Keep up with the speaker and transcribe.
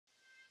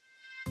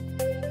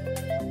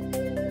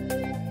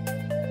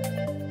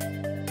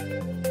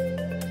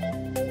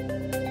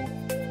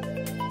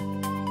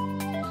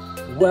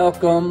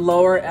Welcome,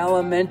 Lower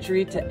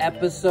Elementary, to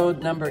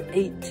episode number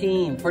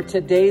 18. For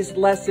today's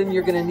lesson,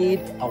 you're gonna need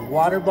a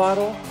water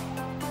bottle,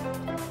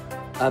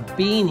 a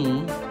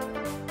beanie,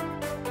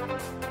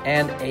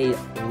 and a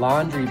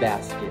laundry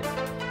basket.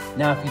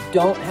 Now, if you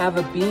don't have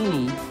a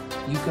beanie,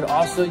 you could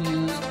also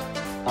use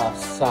a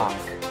sock.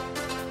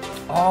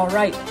 All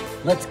right,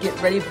 let's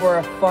get ready for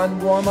a fun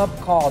warm-up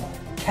called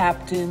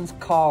Captain's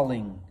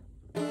Calling.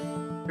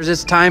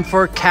 It's time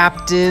for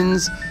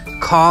Captain's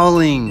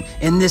Calling.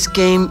 In this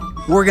game,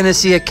 we're gonna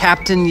see a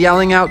captain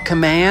yelling out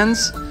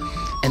commands,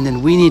 and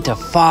then we need to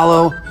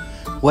follow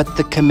what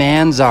the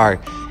commands are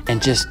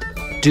and just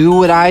do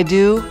what I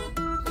do,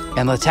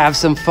 and let's have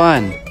some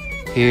fun.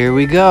 Here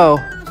we go.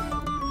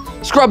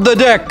 Scrub the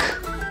deck.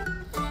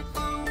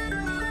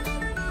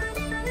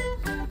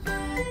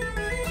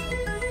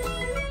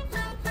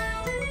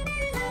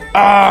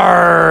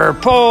 Arr,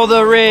 pull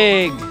the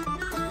rig.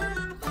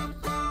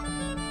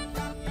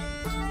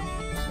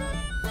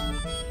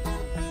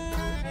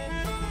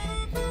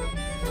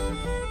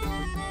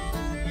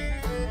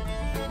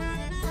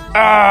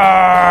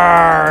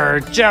 Arr,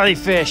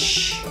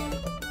 jellyfish.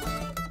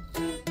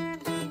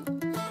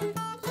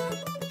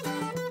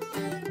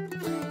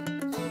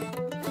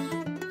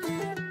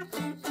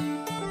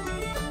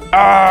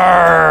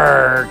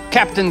 Arr,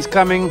 captain's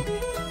coming.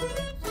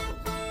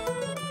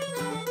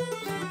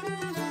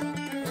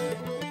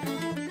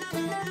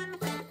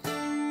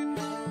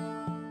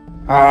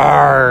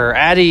 Arr,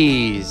 at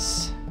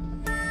ease.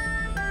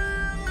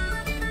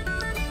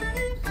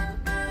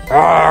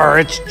 Arr,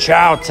 it's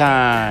chow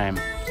time.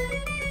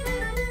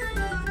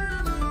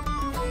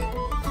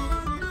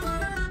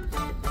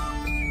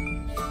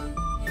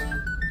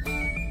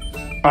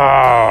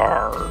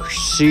 Arr,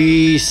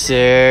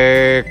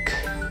 seasick.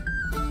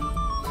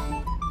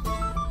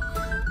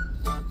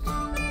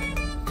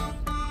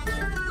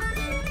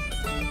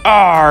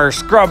 Arr,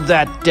 scrub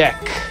that deck.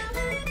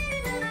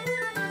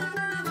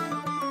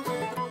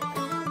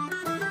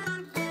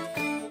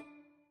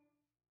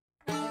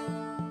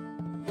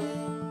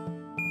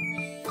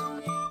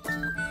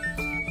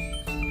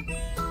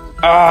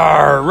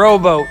 Arr,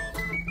 rowboat.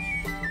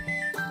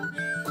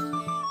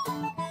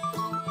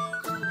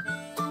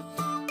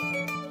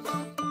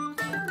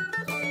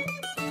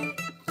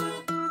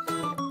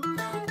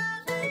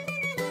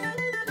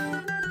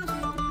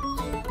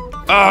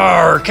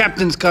 Arr,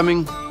 captain's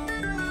coming.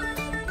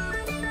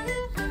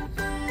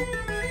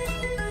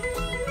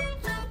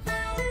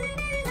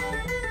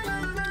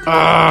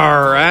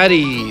 Arr, at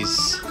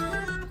ease.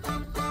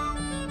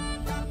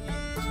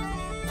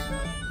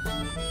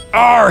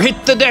 Arr,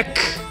 hit the deck.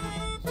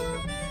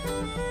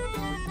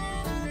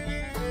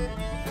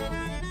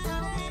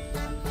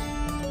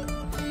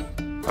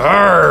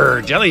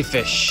 Arr,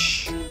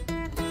 jellyfish.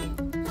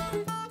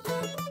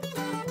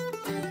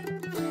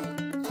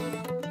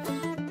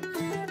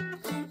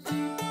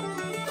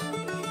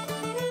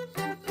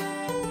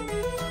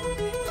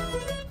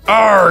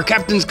 Arr,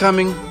 captain's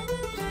coming.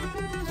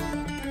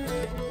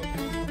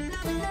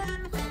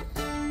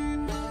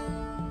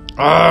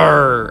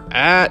 Arr,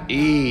 at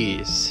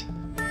ease.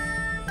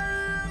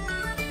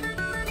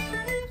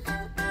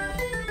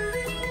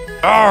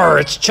 Arr,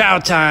 it's chow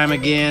time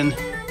again.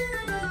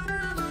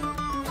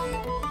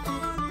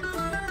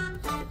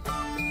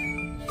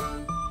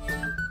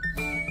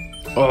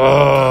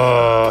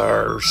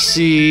 Arr,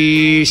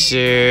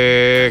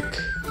 seasick.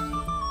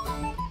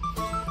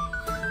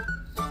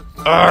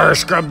 Arr,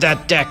 scrub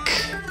that deck.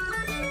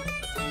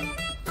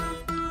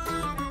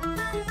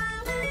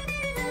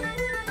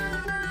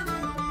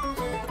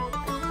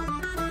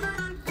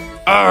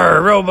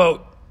 Arr,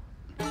 rowboat.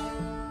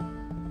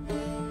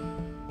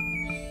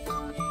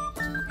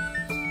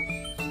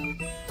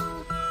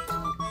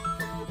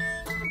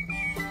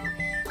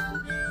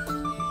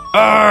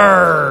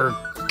 Arr,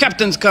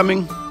 captain's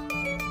coming.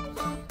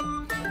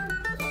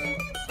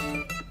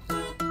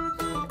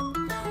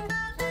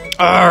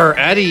 Arr,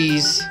 at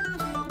ease.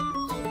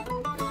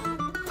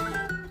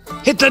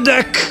 Hit the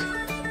deck.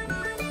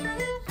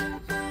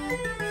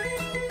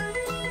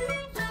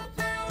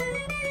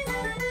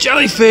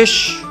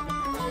 Jellyfish.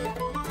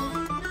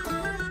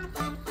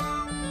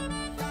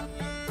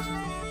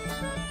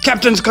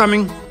 Captain's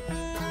coming.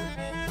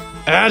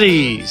 At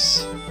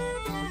ease.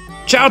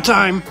 Chow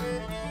time.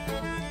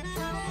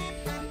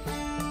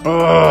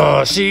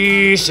 Oh,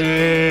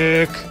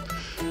 seasick.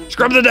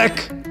 Scrub the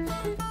deck.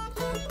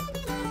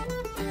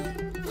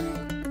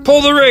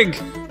 Pull the rig.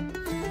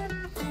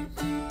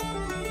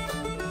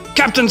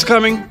 Captain's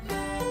coming.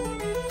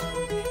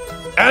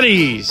 At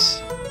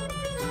ease.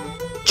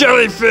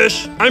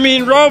 Jellyfish.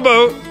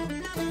 Rowboat.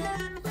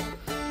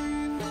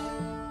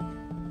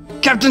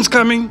 Captain's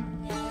coming.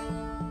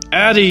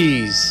 At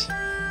ease.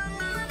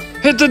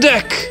 Hit the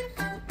deck.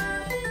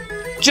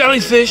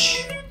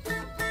 Jellyfish.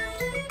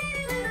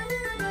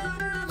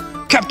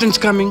 Captain's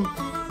coming.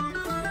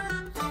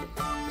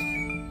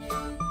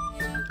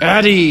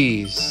 At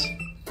ease.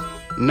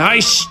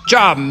 Nice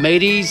job,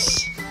 mateys.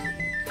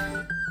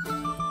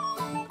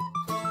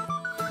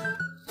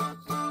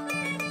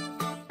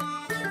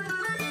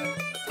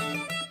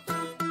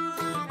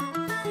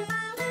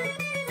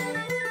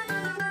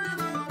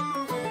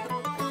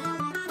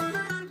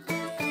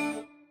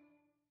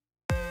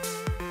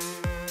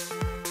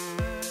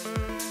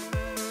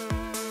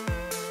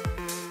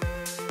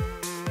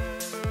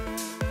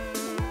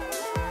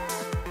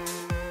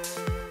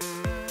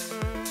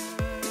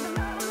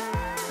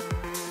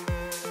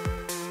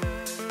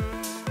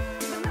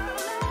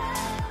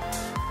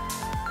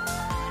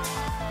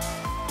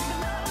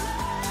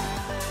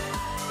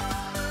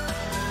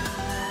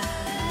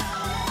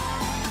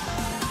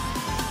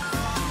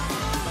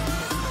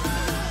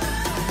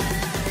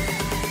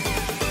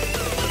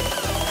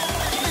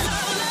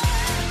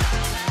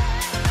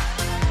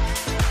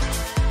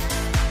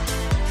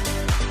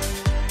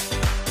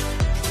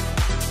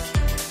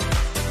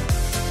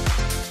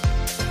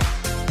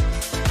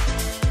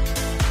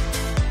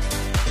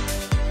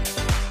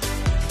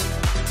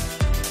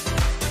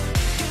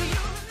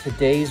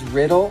 Today's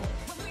riddle: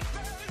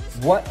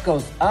 what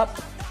goes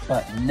up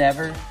but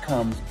never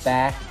comes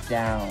back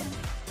down?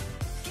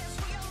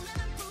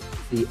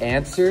 The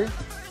answer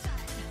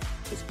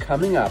is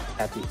coming up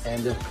at the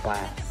end of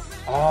class.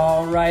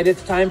 All right,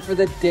 it's time for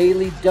the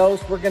Daily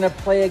Dose. We're gonna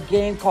play a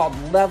game called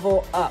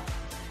Level Up.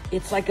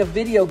 It's like a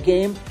video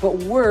game, but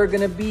we're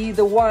gonna be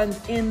the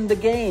ones in the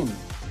game.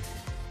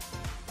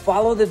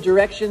 Follow the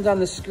directions on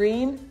the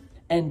screen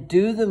and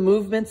do the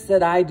movements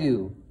that I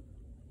do.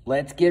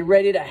 Let's get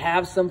ready to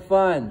have some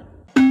fun.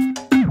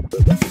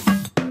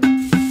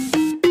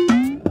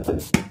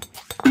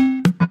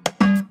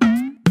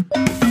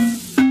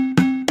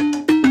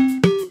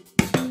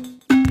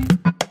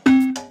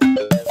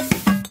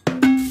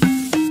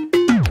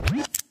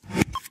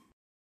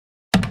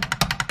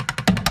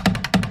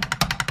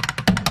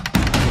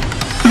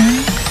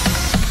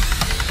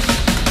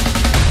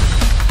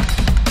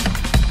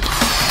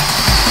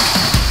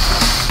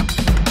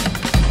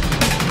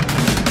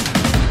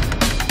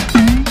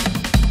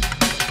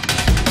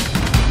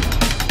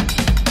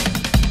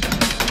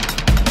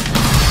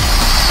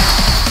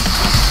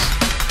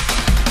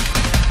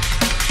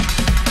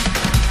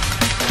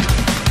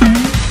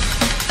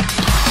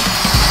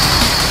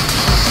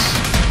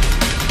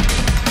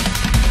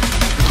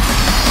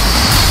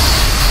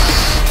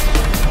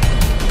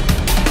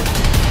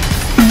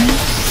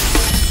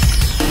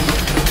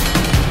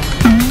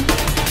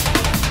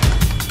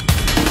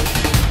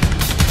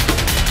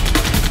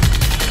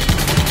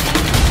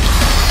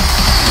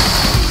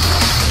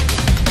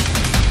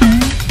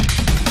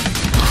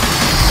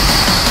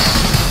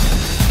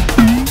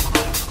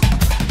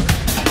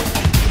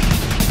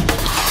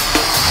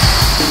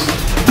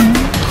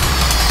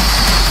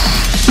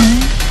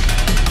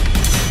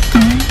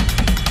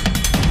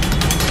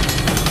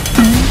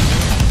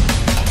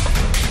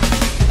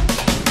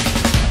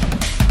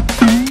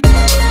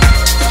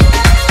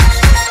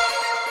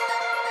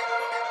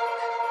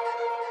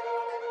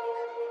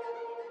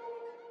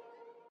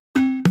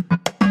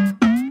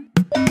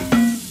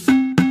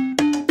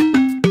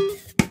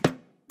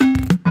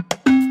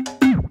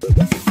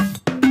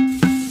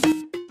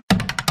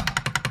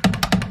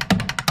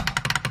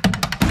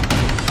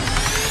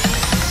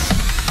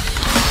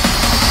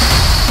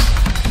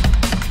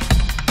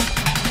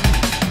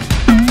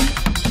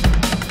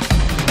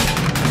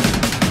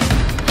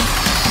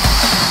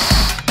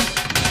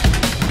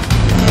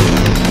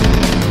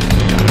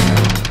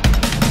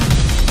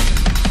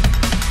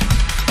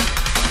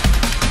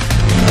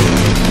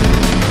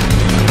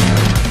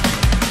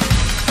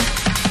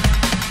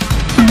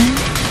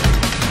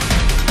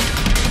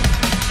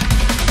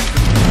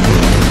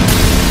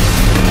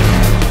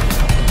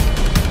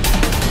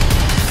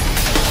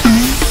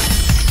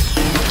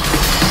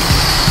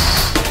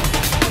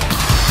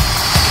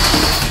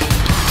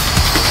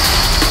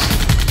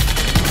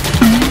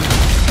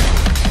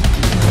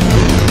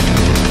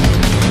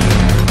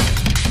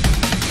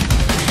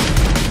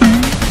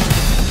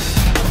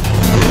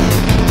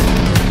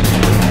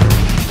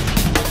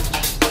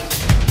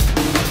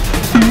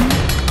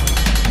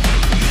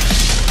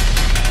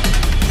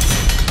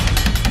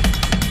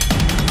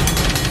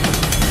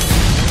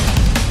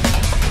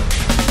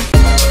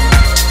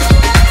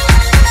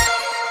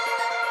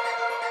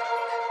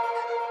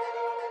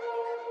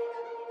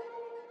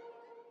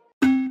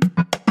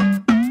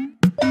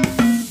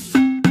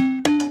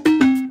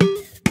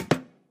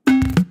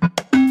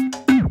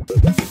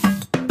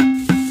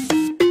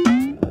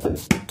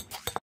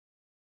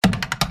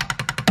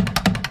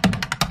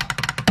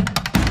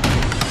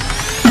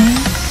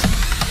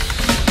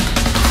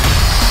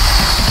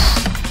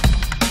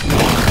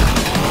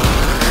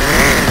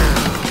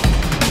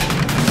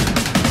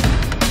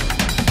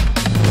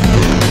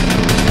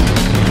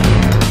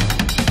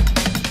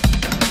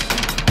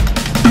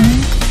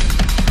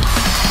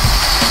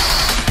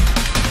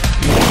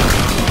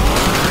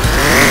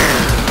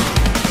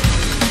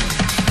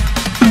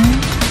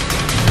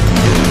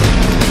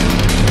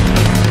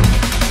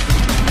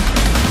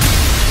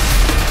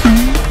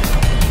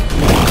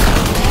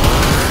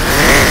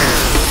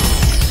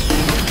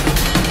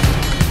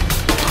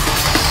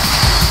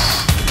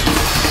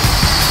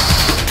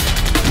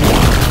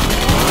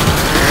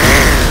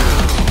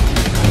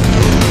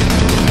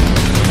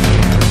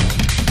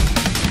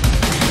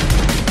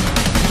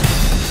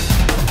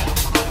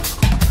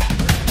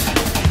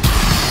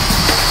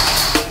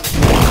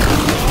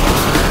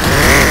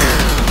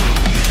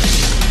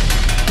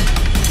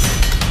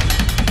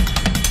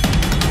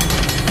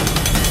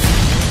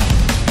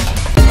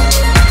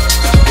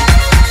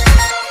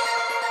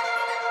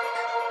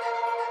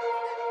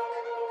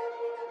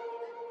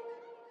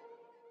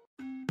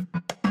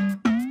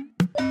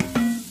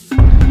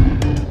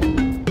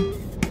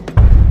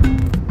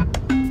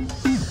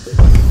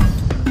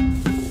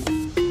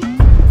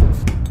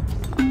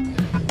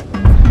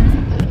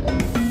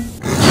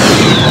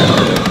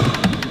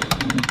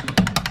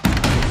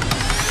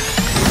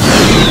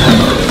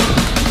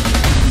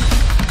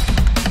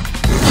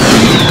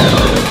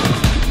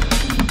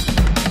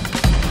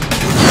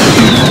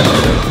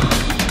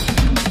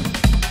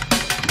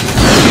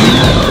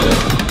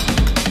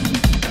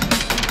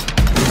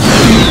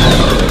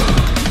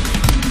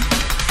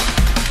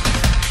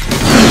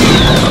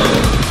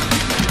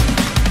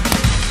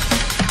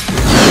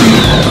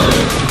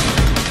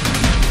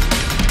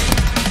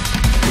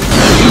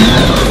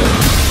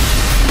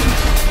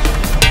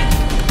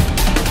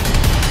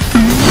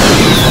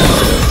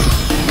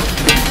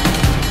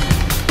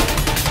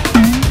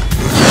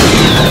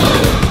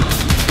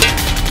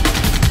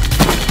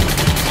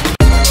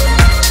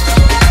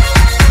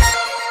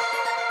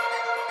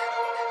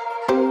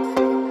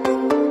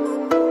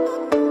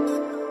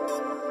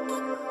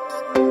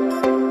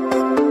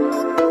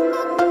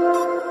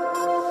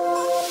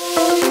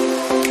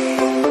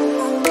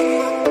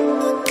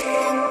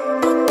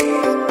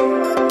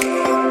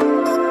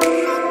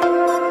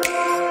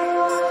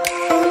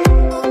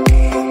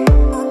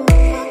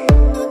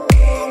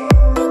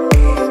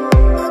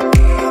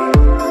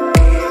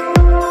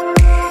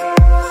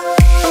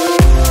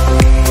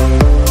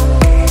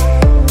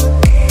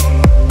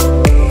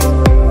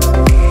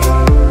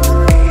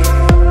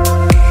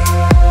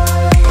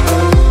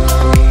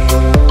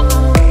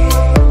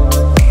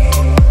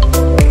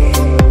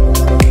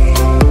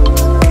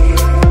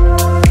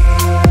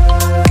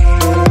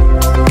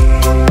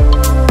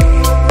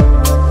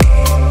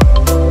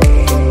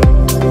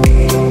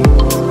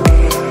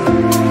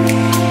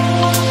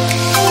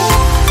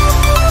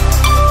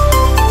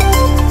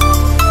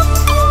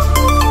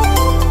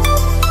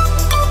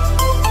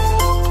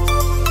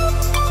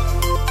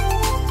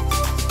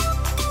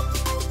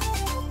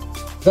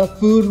 The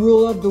food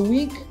rule of the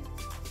week: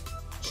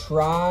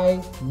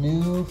 try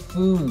new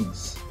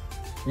foods.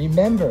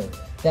 Remember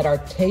that our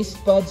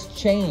taste buds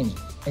change,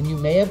 and you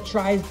may have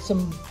tried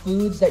some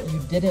foods that you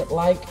didn't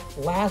like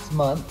last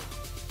month,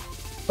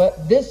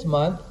 but this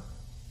month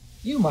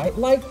you might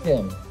like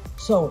them.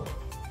 So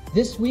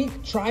this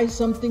week, try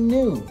something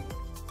new.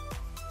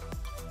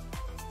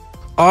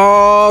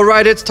 All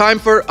right, it's time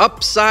for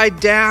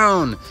Upside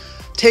Down.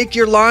 Take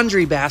your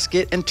laundry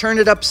basket and turn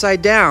it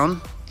upside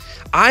down.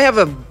 I have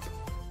a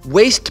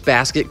waste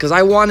basket because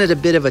I wanted a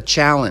bit of a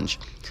challenge.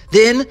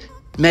 Then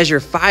measure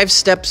 5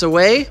 steps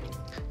away,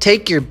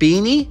 take your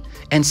beanie,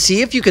 and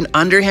see if you can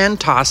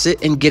underhand toss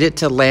it and get it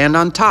to land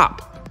on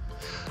top.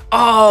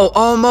 Oh,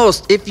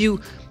 almost. If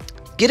you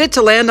get it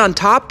to land on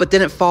top, but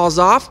then it falls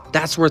off,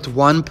 that's worth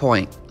 1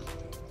 point.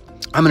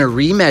 I'm gonna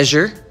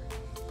remeasure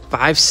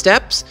 5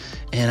 steps,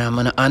 and I'm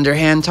gonna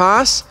underhand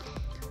toss.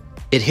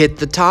 It hit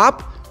the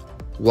top,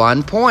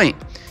 1 point.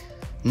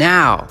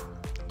 Now,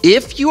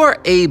 if you are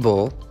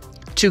able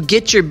to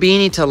get your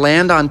beanie to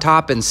land on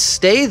top and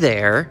stay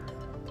there,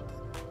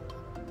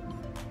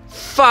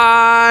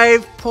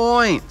 5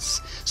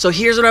 points. So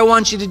here's what I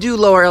want you to do,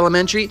 lower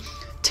elementary.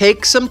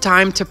 Take some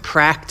time to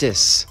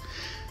practice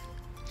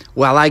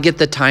while I get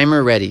the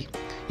timer ready.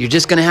 You're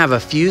just gonna have a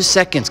few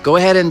seconds. Go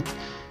ahead and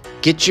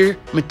get your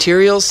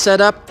materials set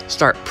up,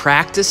 start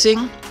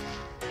practicing,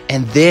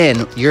 and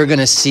then you're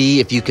gonna see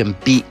if you can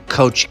beat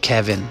Coach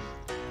Kevin.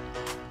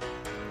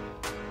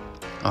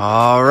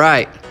 All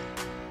right.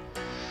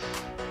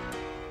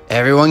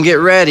 Everyone get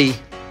ready.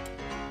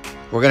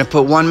 We're gonna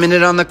put 1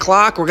 minute on the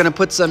clock. We're gonna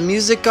put some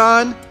music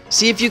on.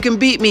 See if you can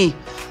beat me.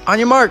 On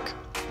your mark,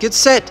 get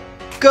set,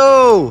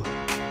 go.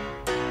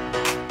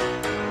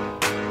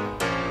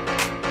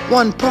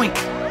 1 point.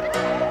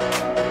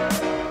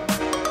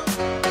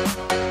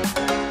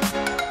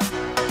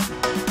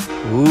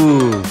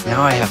 Ooh,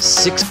 now I have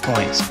 6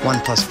 points. 1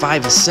 plus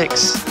 5 is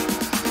 6.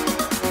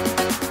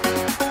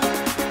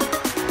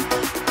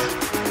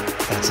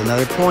 That's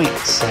another point,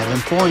 7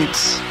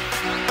 points.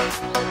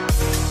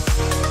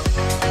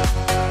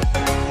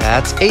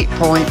 That's 8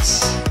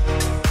 points.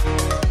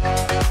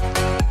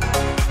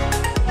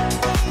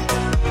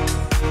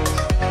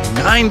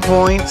 Nine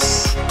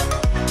points.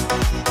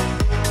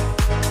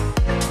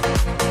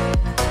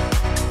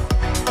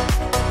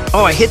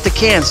 Oh, I hit the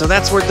can, so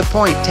that's worth the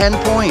point. 10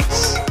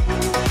 points.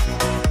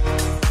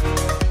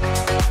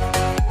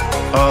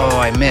 Oh,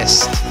 I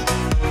missed.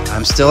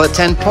 I'm still at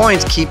 10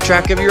 points. Keep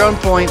track of your own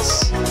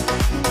points.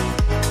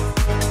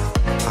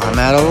 I'm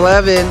at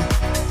 11.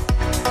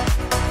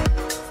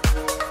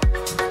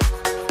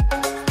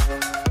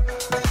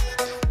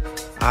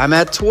 I'm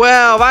at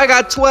 12. I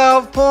got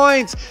 12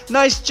 points.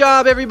 Nice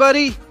job,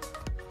 everybody.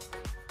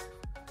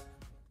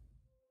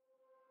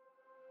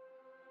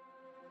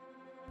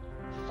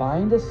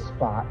 Find a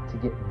spot to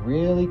get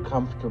really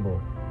comfortable.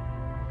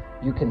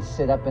 You can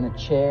sit up in a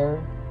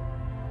chair,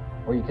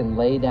 or you can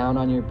lay down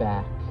on your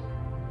back.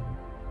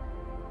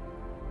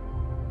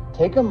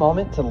 Take a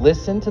moment to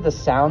listen to the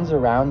sounds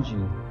around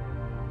you.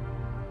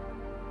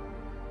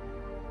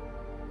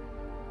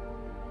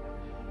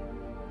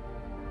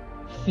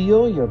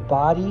 Feel your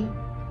body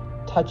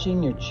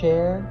touching your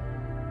chair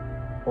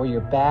or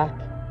your back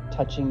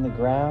touching the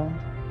ground.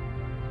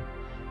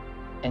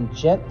 And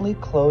gently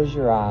close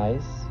your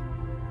eyes.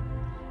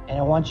 And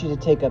I want you to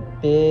take a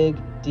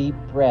big, deep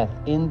breath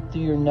in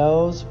through your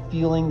nose,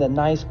 feeling the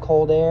nice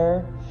cold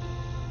air,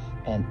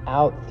 and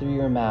out through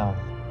your mouth.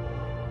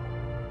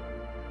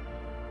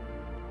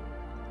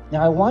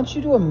 Now I want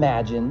you to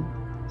imagine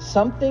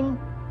something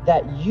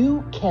that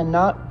you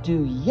cannot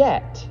do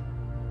yet,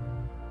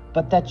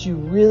 but that you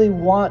really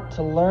want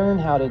to learn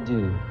how to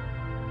do.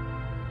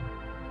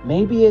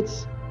 Maybe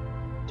it's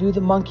do the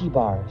monkey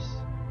bars.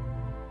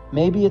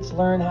 Maybe it's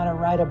learn how to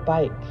ride a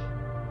bike.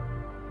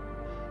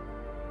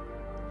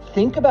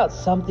 Think about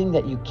something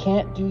that you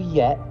can't do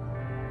yet,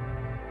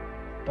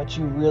 but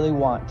you really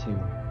want to.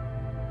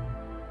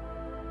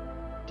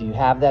 Do you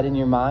have that in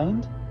your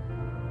mind?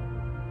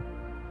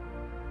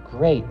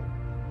 Great.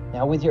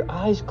 Now with your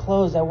eyes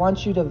closed, I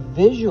want you to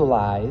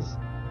visualize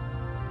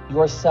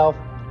yourself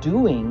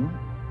doing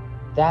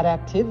that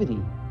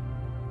activity.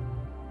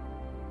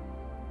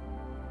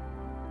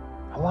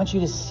 I want you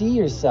to see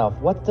yourself.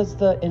 What does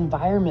the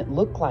environment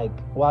look like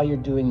while you're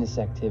doing this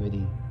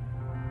activity?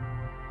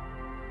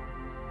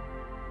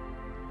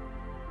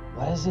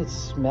 What does it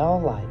smell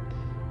like?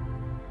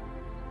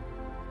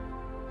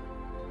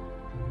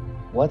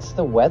 What's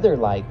the weather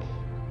like?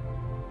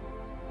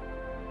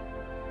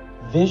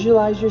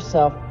 Visualize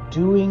yourself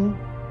doing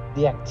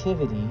the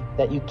activity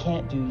that you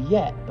can't do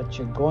yet, but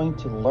you're going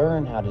to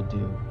learn how to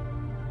do.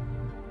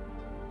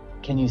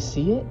 Can you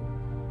see it?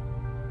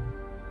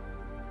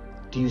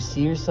 Do you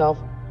see yourself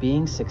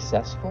being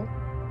successful?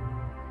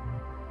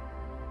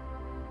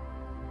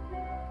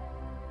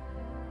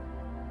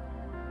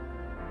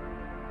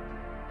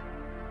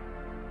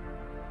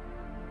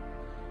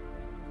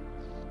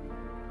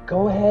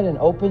 Go ahead and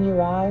open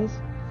your eyes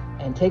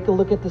and take a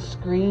look at the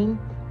screen.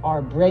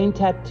 Our brain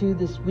tattoo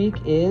this week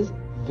is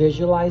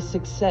Visualize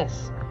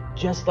success,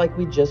 just like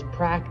we just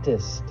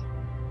practiced.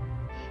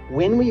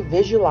 When we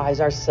visualize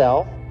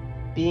ourselves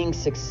being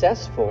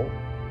successful,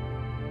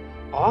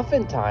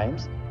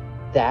 oftentimes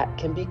that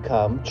can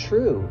become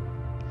true.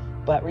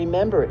 But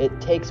remember, it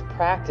takes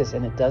practice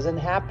and it doesn't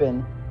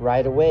happen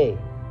right away.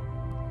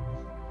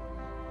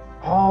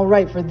 All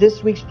right, for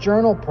this week's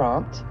journal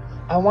prompt,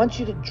 I want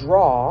you to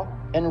draw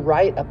and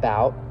write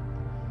about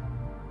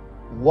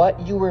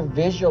what you were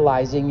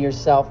visualizing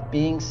yourself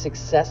being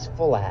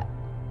successful at.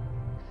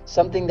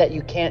 Something that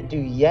you can't do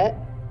yet,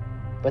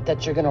 but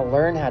that you're going to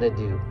learn how to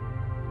do.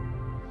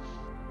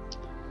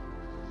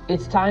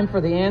 It's time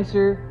for the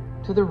answer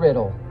to the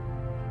riddle.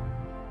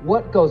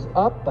 What goes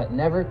up but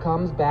never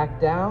comes back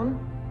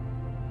down?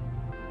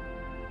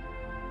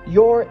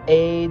 Your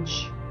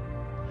age.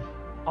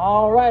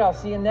 All right, I'll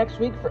see you next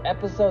week for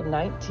episode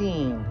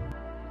 19.